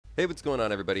Hey, what's going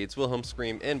on, everybody? It's Wilhelm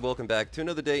Scream, and welcome back to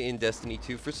another day in Destiny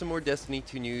 2 for some more Destiny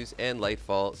 2 news and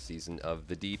Lightfall Season of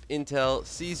the Deep intel.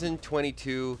 Season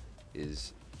 22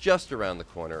 is just around the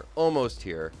corner, almost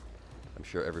here. I'm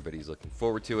sure everybody's looking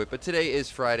forward to it, but today is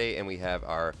Friday, and we have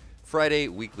our Friday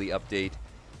weekly update.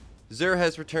 XUR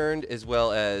has returned, as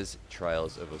well as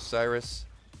Trials of Osiris.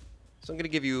 So I'm going to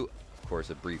give you, of course,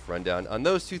 a brief rundown on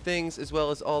those two things, as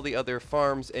well as all the other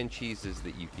farms and cheeses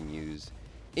that you can use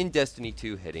in Destiny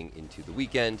 2 heading into the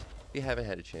weekend if you haven't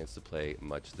had a chance to play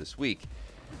much this week.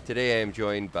 Today I am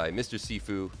joined by Mr.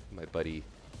 Sifu, my buddy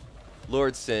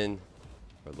Lord Sin,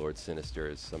 or Lord Sinister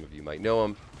as some of you might know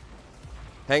him.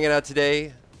 Hanging out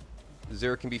today,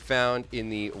 XUR can be found in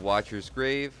the Watcher's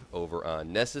Grave over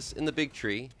on Nessus in the Big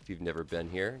Tree. If you've never been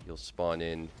here, you'll spawn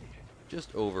in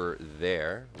just over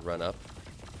there, run up,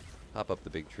 hop up the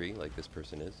big tree like this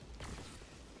person is.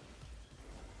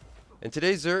 And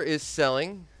today XUR is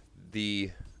selling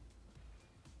the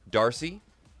Darcy.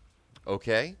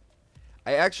 Okay.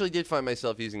 I actually did find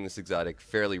myself using this exotic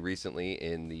fairly recently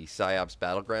in the PsyOps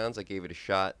Battlegrounds. I gave it a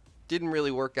shot. Didn't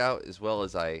really work out as well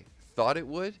as I thought it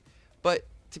would. But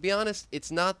to be honest,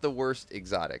 it's not the worst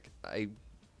exotic. I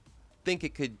think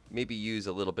it could maybe use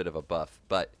a little bit of a buff.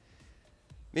 But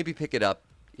maybe pick it up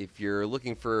if you're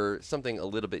looking for something a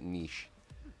little bit niche.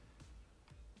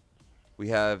 We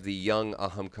have the young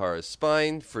Ahamkara's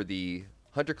Spine for the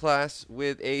Hunter class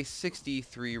with a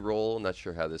 63 roll. Not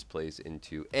sure how this plays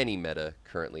into any meta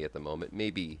currently at the moment.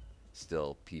 Maybe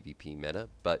still PvP meta,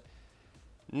 but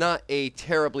not a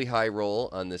terribly high roll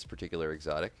on this particular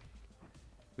exotic.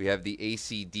 We have the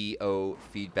ACDO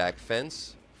Feedback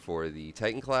Fence for the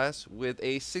Titan class with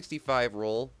a 65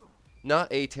 roll. Not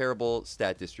a terrible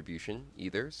stat distribution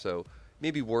either, so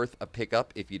maybe worth a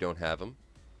pickup if you don't have them.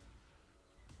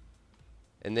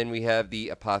 And then we have the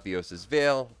Apotheosis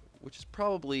Veil, which is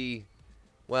probably,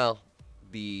 well,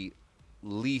 the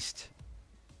least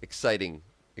exciting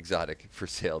exotic for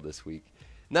sale this week.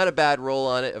 Not a bad roll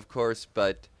on it, of course,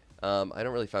 but I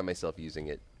don't really find myself using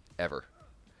it ever.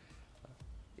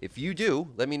 If you do,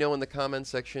 let me know in the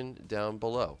comments section down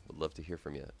below. Would love to hear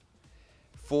from you.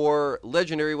 For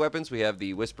legendary weapons, we have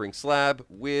the Whispering Slab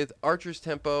with Archer's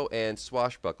Tempo and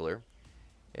Swashbuckler.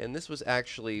 And this was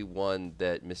actually one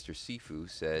that Mr. Sifu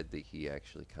said that he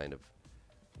actually kind of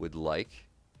would like.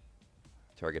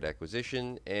 Target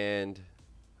acquisition and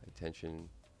attention.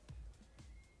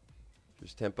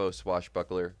 There's Tempo,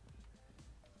 Swashbuckler.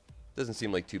 Doesn't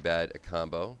seem like too bad a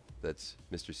combo. That's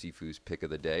Mr. Sifu's pick of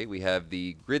the day. We have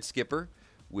the Grid Skipper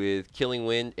with Killing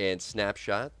Wind and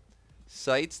Snapshot.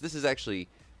 Sights. This is actually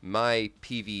my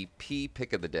PvP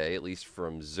pick of the day, at least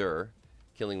from XUR.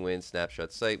 Killing Wind,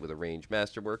 Snapshot Sight with a range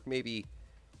masterwork. Maybe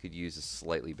could use a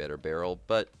slightly better barrel,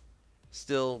 but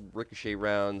still ricochet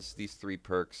rounds. These three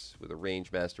perks with a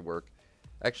range masterwork,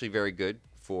 actually very good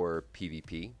for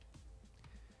PvP.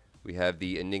 We have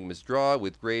the Enigma's Draw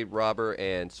with Grade Robber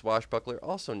and Swashbuckler.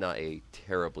 Also not a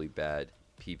terribly bad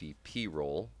PvP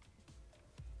roll.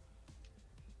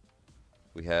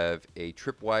 We have a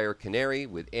Tripwire Canary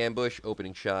with Ambush,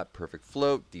 Opening Shot, Perfect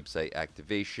Float, Deep Sight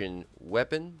Activation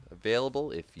Weapon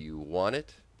available if you want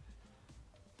it.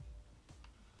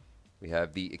 We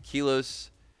have the Aquilos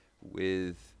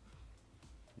with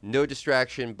No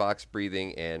Distraction, Box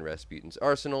Breathing, and Rasputin's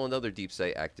Arsenal. Another Deep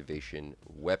Sight Activation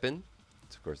Weapon.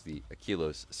 It's, of course, the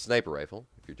Aquilos Sniper Rifle,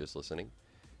 if you're just listening.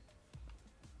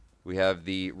 We have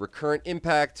the Recurrent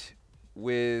Impact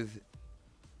with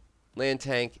Land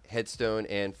Tank, Headstone,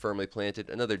 and Firmly Planted.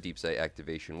 Another Deep Sight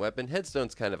Activation Weapon.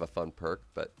 Headstone's kind of a fun perk,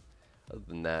 but other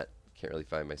than that, can't really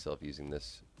find myself using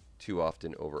this too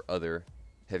often over other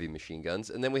heavy machine guns.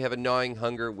 And then we have a Gnawing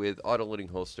Hunger with Auto-Loading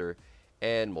Holster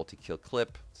and Multi-Kill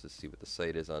Clip. Let's just see what the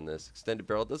sight is on this. Extended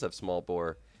Barrel does have Small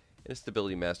Bore and a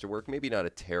Stability Masterwork. Maybe not a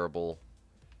terrible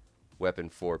weapon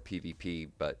for PvP,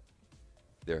 but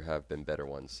there have been better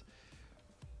ones.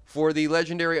 For the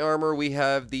Legendary Armor, we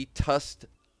have the Tusked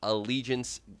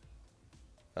Allegiance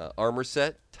armor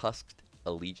set. Tusked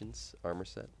Allegiance armor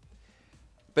set.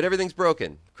 But everything's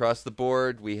broken. Across the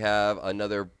board, we have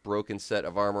another broken set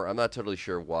of armor. I'm not totally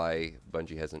sure why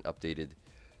Bungie hasn't updated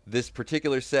this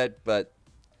particular set, but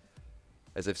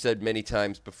as I've said many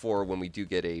times before, when we do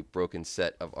get a broken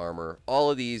set of armor, all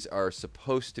of these are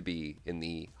supposed to be in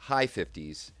the high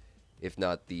 50s, if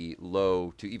not the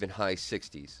low to even high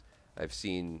 60s. I've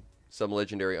seen some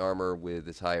legendary armor with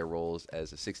as high a rolls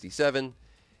as a 67.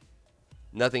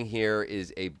 Nothing here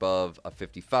is above a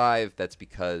 55. That's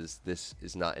because this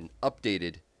is not an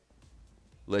updated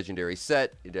legendary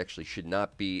set. It actually should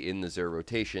not be in the XUR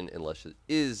rotation unless it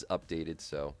is updated.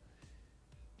 So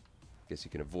guess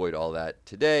you can avoid all that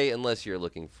today unless you're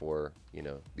looking for, you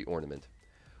know, the ornament.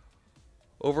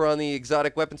 Over on the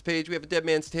exotic weapons page, we have a Dead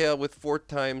Man's Tale with 4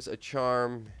 times a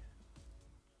charm.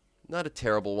 Not a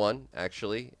terrible one,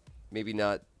 actually. Maybe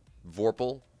not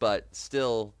Vorpal, but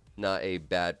still not a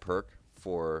bad perk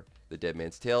for the Dead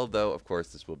Man's Tale, though, of course,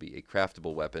 this will be a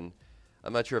craftable weapon.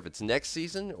 I'm not sure if it's next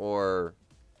season or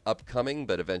upcoming,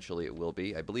 but eventually it will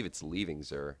be. I believe it's leaving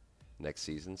XUR next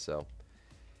season, so.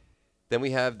 Then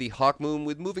we have the Hawkmoon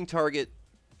with moving target,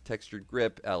 textured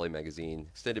grip, ally magazine,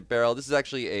 extended barrel. This is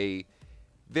actually a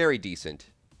very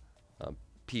decent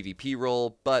PvP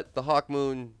roll, but the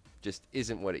Hawkmoon just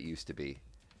isn't what it used to be.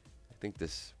 I think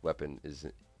this weapon is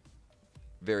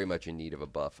very much in need of a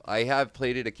buff. I have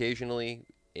played it occasionally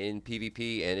in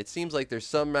PvP, and it seems like there's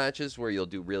some matches where you'll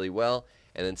do really well,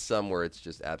 and then some where it's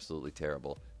just absolutely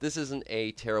terrible. This isn't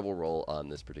a terrible roll on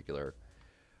this particular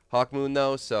Hawkmoon,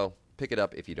 though, so pick it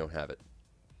up if you don't have it.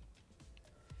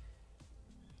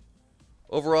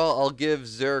 Overall, I'll give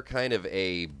XUR kind of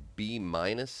a B-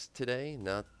 today.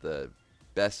 Not the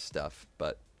best stuff,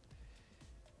 but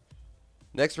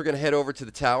next we're going to head over to the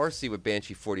tower, see what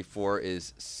Banshee 44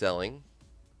 is selling.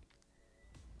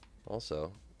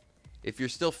 Also, if you're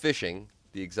still fishing,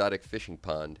 the exotic fishing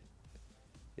pond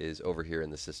is over here in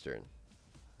the cistern.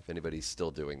 If anybody's still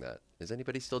doing that. Is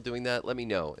anybody still doing that? Let me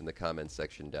know in the comments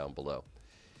section down below.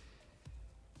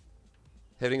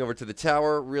 Heading over to the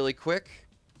tower really quick.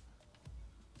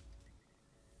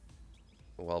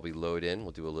 While we load in,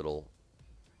 we'll do a little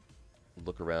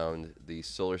look around the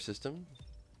solar system.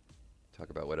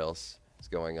 Talk about what else is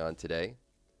going on today.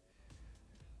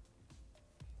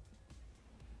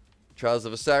 Trials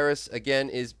of Osiris, again,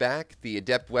 is back. The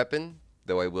adept weapon,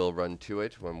 though I will run to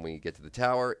it when we get to the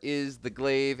tower, is the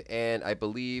glaive, and I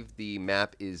believe the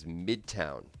map is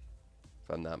Midtown,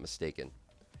 if I'm not mistaken.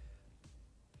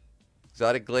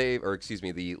 Exotic glaive, or excuse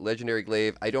me, the legendary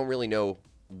glaive, I don't really know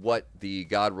what the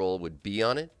god roll would be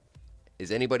on it.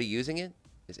 Is anybody using it?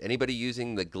 Is anybody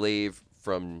using the glaive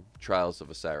from Trials of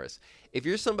Osiris? If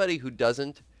you're somebody who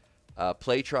doesn't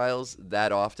play Trials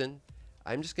that often,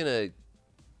 I'm just going to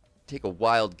take a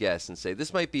wild guess and say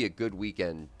this might be a good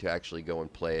weekend to actually go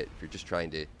and play it if you're just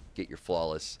trying to get your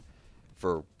flawless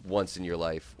for once in your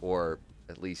life, or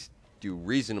at least do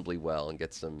reasonably well and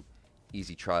get some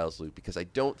easy Trials loot, because I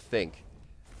don't think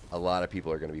a lot of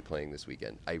people are going to be playing this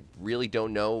weekend. I really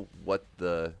don't know what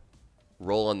the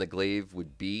roll on the glaive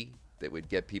would be that would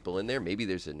get people in there. Maybe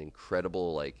there's an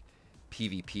incredible like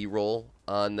PvP roll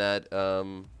on that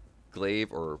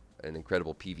glaive, or an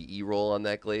incredible PvE roll on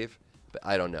that glaive, but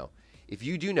I don't know. If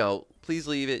you do know, please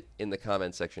leave it in the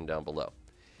comment section down below.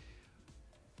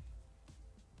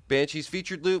 Banshee's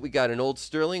featured loot, we got an old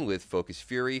Sterling with Focus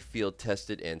Fury, Field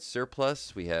Tested, and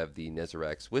Surplus. We have the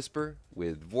Nezarec's Whisper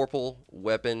with Vorpal,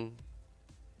 Weapon,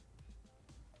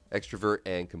 Extrovert,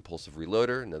 and Compulsive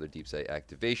Reloader, another deep sight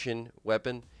activation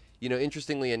weapon. You know,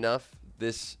 interestingly enough,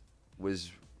 this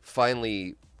was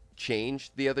finally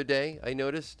changed the other day, I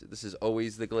noticed. This is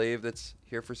always the glaive that's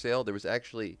here for sale. There was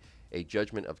actually a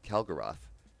Judgment of Kalgaroth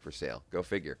for sale. Go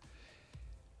figure.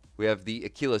 We have the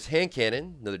Achilles Hand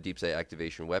Cannon, another deep sight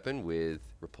activation weapon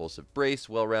with Repulsive Brace,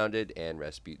 Well-Rounded, and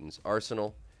Rasputin's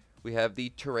Arsenal. We have the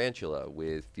Tarantula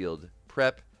with Field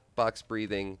Prep, Box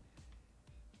Breathing,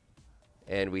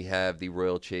 and we have the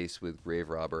Royal Chase with Grave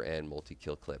Robber and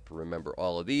Multi-Kill Clip. Remember,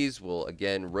 all of these will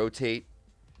again rotate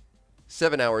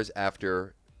 7 hours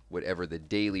after whatever the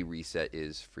daily reset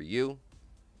is for you.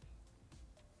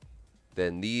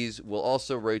 Then these will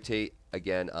also rotate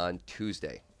again on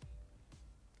Tuesday.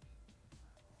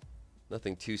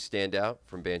 Nothing too stand out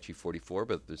from Banshee 44,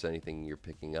 but if there's anything you're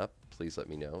picking up, please let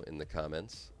me know in the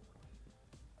comments.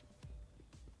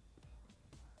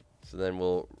 So then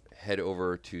we'll head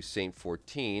over to Saint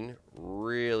 14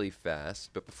 really fast.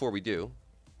 But before we do,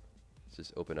 let's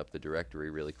just open up the directory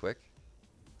really quick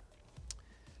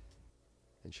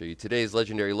and show you today's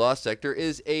legendary lost sector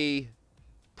is a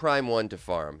prime one to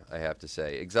farm, I have to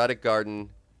say. Exotic Garden,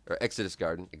 or Exodus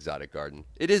Garden, Exotic Garden.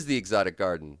 It is the Exotic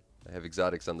Garden. I have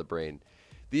exotics on the brain.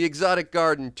 The Exotic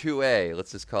Garden 2A,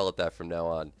 let's just call it that from now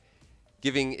on.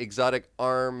 Giving exotic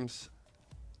arms.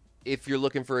 If you're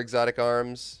looking for exotic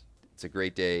arms, it's a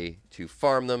great day to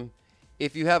farm them.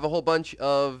 If you have a whole bunch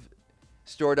of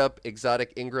stored up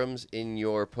exotic Ingrams in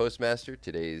your Postmaster,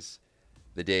 today's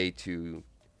the day to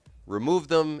remove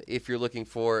them if you're looking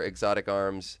for exotic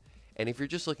arms. And if you're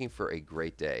just looking for a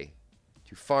great day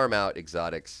to farm out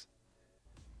exotics,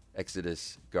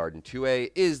 Exodus Garden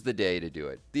 2A is the day to do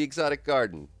it. The Exotic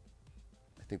Garden.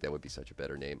 I think that would be such a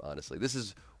better name, honestly. This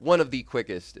is one of the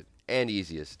quickest and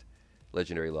easiest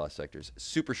legendary lost sectors.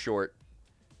 Super short.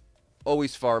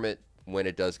 Always farm it when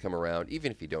it does come around,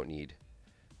 even if you don't need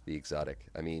the exotic.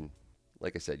 I mean,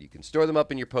 like I said, you can store them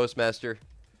up in your Postmaster,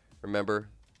 remember,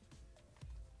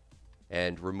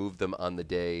 and remove them on the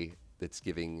day that's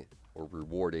giving or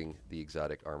rewarding the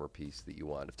exotic armor piece that you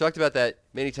want. I've talked about that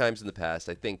many times in the past.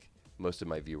 I think most of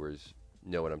my viewers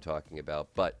know what I'm talking about,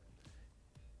 but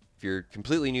if you're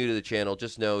completely new to the channel,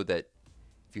 just know that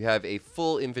if you have a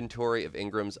full inventory of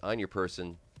engrams on your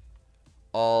person,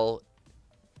 all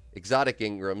exotic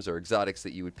engrams or exotics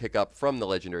that you would pick up from the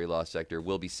Legendary Lost Sector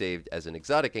will be saved as an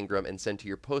exotic engram and sent to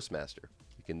your Postmaster.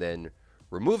 You can then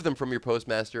remove them from your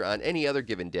Postmaster on any other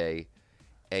given day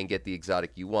and get the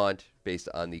exotic you want based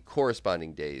on the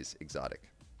corresponding day's exotic.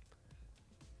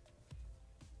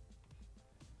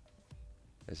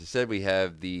 As I said, we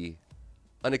have the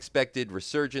Unexpected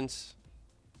Resurgence.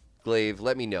 Glaive,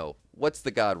 let me know. What's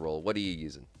the god roll? What are you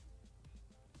using?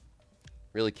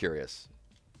 Really curious.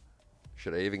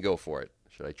 Should I even go for it?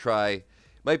 Should I try?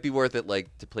 Might be worth it,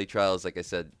 like, to play trials, like I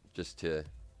said, just to,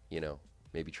 you know,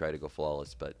 maybe try to go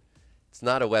flawless. But it's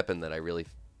not a weapon that I really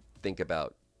think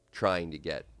about trying to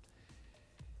get.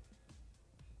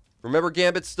 Remember,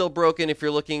 Gambit's still broken if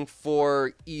you're looking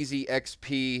for easy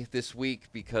XP this week,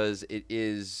 because it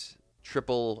is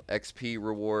triple XP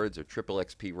rewards or triple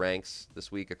XP ranks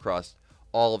this week across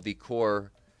all of the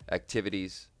core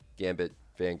activities, Gambit,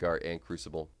 Vanguard, and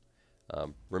Crucible.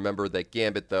 Remember that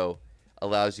Gambit, though,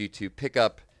 allows you to pick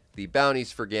up the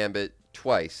bounties for Gambit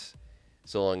twice,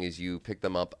 so long as you pick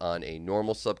them up on a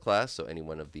normal subclass, so any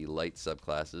one of the light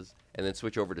subclasses, and then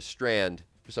switch over to Strand.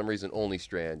 For some reason, only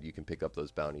Strand, you can pick up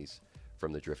those bounties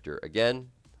from the Drifter again.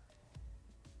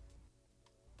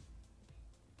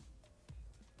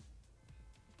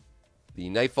 The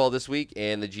Nightfall this week,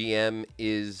 and the GM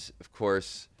is, of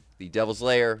course, the Devil's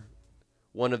Lair.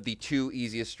 One of the two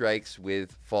easiest strikes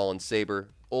with Fallen Saber.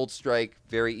 Old strike,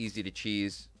 very easy to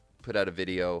cheese. Put out a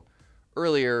video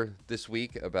earlier this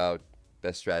week about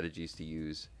best strategies to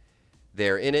use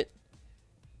there in it.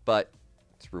 But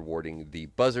it's rewarding the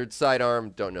Buzzard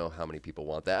sidearm. Don't know how many people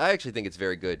want that. I actually think it's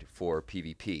very good for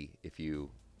PvP if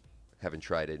you haven't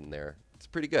tried it in there. It's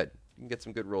pretty good. You can get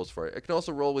some good rolls for it. It can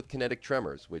also roll with Kinetic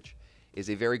Tremors, which is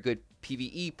a very good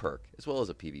PvE perk as well as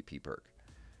a PvP perk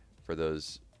for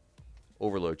those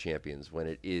Overload champions when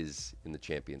it is in the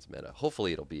champions meta.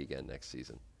 Hopefully it'll be again next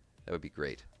season. That would be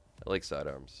great. I like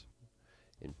sidearms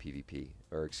in PvP,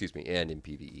 or excuse me, and in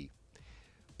PvE.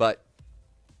 But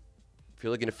if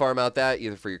you're looking to farm out that,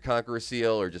 either for your Conqueror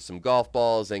Seal or just some golf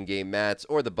balls, endgame mats,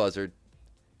 or the Buzzard,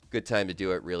 good time to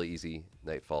do it. Really easy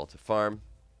Nightfall to farm.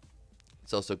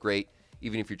 It's also great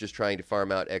even if you're just trying to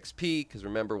farm out XP, because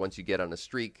remember, once you get on a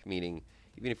streak, meaning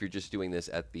even if you're just doing this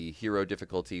at the hero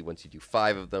difficulty, once you do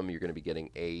 5 of them, you're going to be getting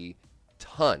a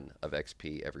ton of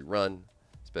XP every run,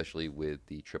 especially with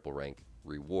the triple rank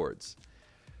rewards.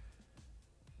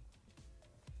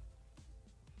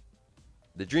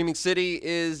 The Dreaming City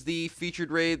is the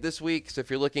featured raid this week, so if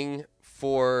you're looking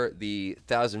for the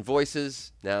 1,000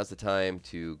 Voices, now's the time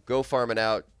to go farm it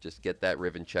out. Just get that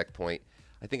Riven checkpoint.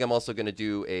 I think I'm also going to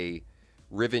do a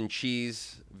Riven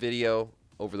Cheese video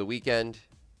over the weekend.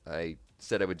 I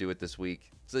said I would do it this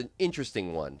week. It's an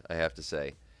interesting one, I have to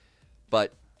say.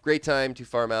 But great time to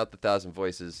farm out the 1,000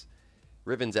 Voices.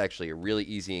 Riven's actually a really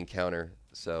easy encounter,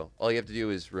 so all you have to do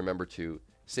is remember to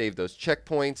save those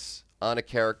checkpoints on a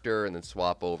character and then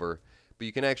swap over. But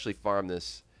you can actually farm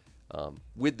this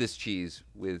with this cheese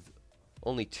with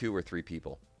only 2 or 3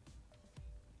 people.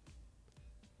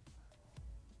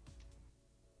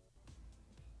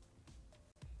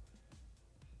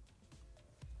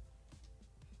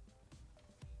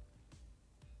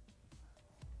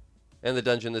 And the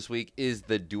dungeon this week is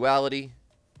the Duality.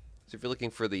 So if you're looking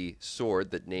for the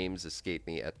sword that names escape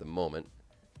me at the moment,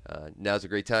 now's a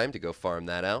great time to go farm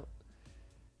that out.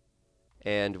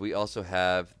 And we also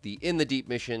have the In the Deep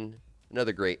mission,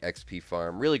 another great XP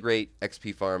farm. Really great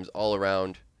XP farms all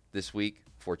around this week.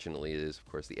 Fortunately, it is, of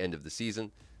course, the end of the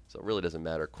season, so it really doesn't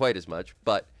matter quite as much.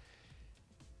 But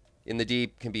In the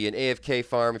Deep can be an AFK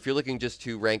farm. If you're looking just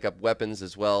to rank up weapons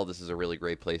as well, this is a really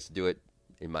great place to do it.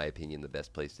 In my opinion, the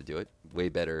best place to do it. Way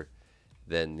better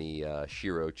than the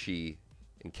Shiro Chi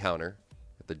encounter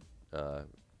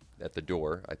at the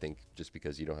door, I think, just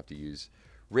because you don't have to use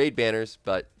raid banners.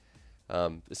 But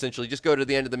essentially, just go to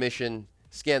the end of the mission,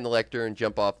 scan the lectern,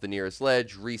 jump off the nearest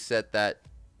ledge, reset that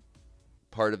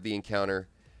part of the encounter.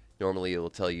 Normally, it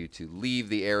will tell you to leave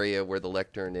the area where the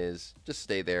lectern is. Just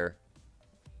stay there.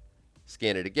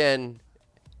 Scan it again.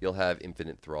 You'll have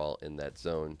infinite thrall in that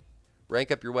zone. Rank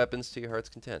up your weapons to your heart's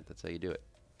content. That's how you do it.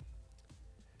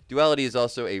 Duality is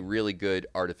also a really good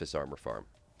Artifice armor farm.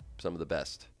 Some of the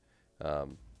best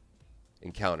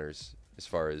encounters as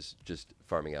far as just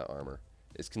farming out armor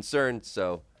is concerned.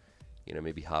 So, you know,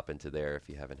 maybe hop into there if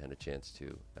you haven't had a chance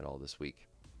to at all this week.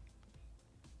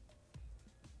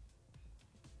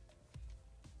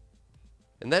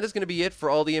 And that is going to be it for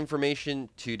all the information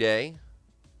today.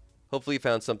 Hopefully you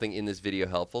found something in this video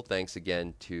helpful. Thanks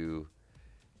again to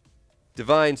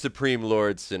Divine Supreme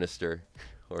Lord Sinister,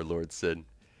 or Lord Sin,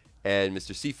 and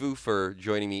Mr. Sifu for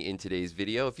joining me in today's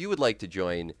video. If you would like to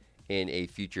join in a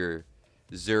future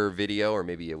XUR video or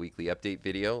maybe a weekly update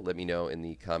video, let me know in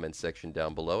the comments section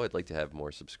down below. I'd like to have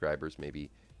more subscribers maybe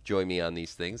join me on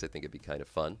these things. I think it'd be kind of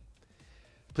fun.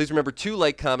 Please remember to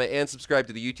like, comment, and subscribe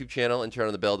to the YouTube channel and turn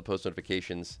on the bell to post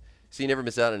notifications so you never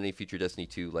miss out on any future Destiny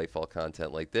 2 Lightfall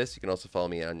content like this. You can also follow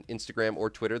me on Instagram or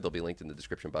Twitter. They'll be linked in the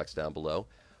description box down below.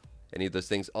 Any of those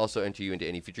things also enter you into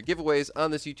any future giveaways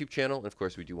on this YouTube channel. And of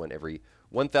course, we do one every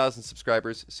 1,000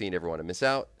 subscribers, so you never want to miss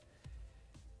out.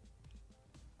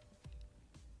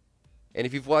 And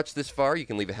if you've watched this far, you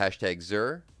can leave a hashtag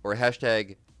XUR or a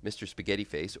hashtag Mr. Spaghetti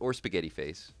Face or Spaghetti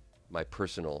Face, my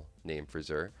personal name for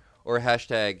XUR, or a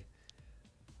hashtag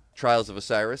Trials of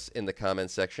Osiris in the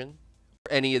comments section.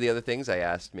 Or any of the other things I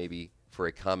asked maybe for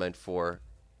a comment for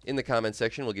in the comment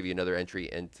section. We'll give you another entry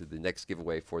into the next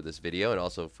giveaway for this video, and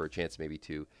also for a chance maybe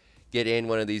to get in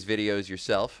one of these videos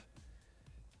yourself.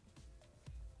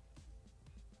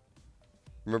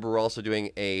 Remember, we're also doing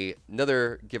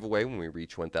another giveaway when we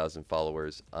reach 1,000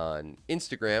 followers on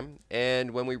Instagram,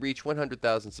 and when we reach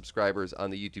 100,000 subscribers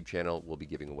on the YouTube channel, we'll be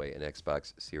giving away an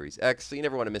Xbox Series X, so you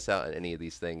never want to miss out on any of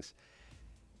these things.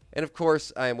 And of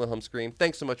course, I am Wilhelm Scream.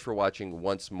 Thanks so much for watching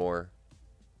once more.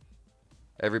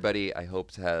 Everybody, I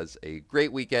hope has a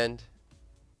great weekend,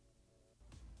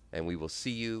 and we will see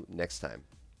you next time.